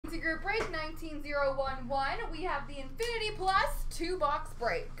into group break 19011. We have the Infinity Plus 2-box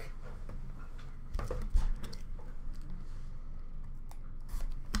break.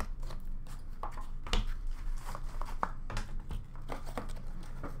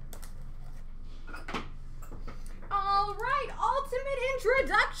 All right, ultimate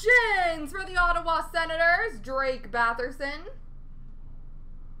introductions for the Ottawa Senators, Drake Batherson.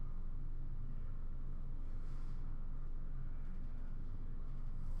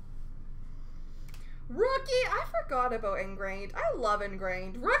 Rookie, I forgot about ingrained. I love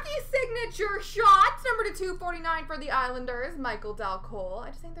ingrained. Rookie signature shots, number to 249 for the Islanders, Michael Dal Cole. I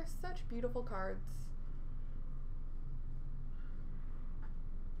just think they're such beautiful cards.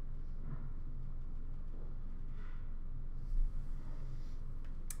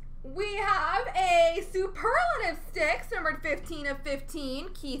 We have a Superlative Sticks, numbered 15 of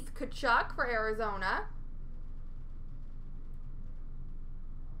 15, Keith Tkachuk for Arizona.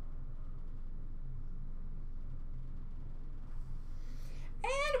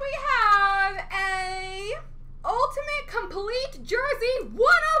 And we have a Ultimate Complete Jersey 1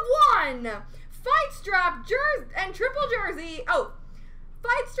 of 1. Fight strap jersey and triple jersey. Oh,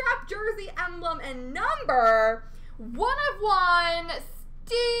 fight strap jersey emblem and number 1 of 1.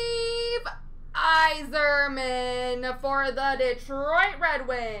 Steve Yzerman for the Detroit Red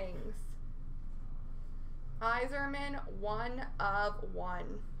Wings. Yzerman 1 of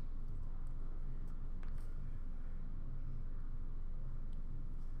 1.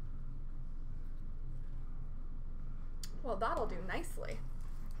 Well, that'll do nicely.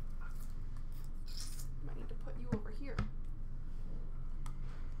 Might need to put you over here.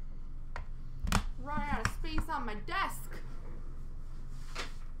 Running out of space on my desk.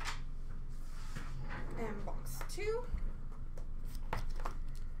 And box 2.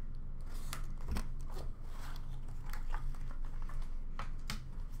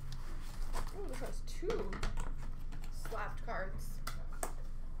 Oh, this has 2 slapped cards.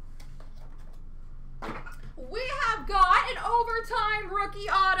 We have got an overtime rookie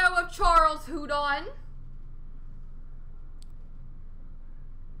auto of Charles Hudon.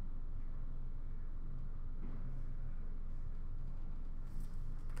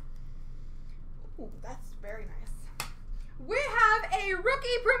 Ooh, that's very nice. We have a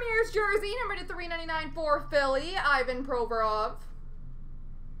rookie Premier's jersey, number to 399 for Philly, Ivan Provorov.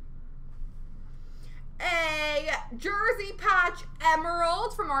 A jersey patch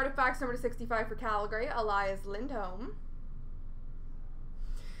emerald from Artifacts, number to 65 for Calgary, Elias Lindholm.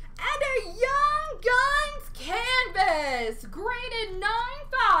 And a Young Guns canvas, graded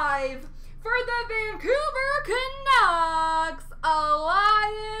 9.5 for the Vancouver Canucks,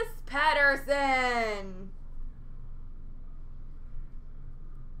 Elias Pettersson.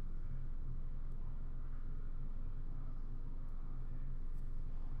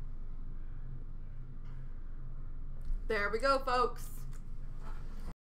 There we go, folks.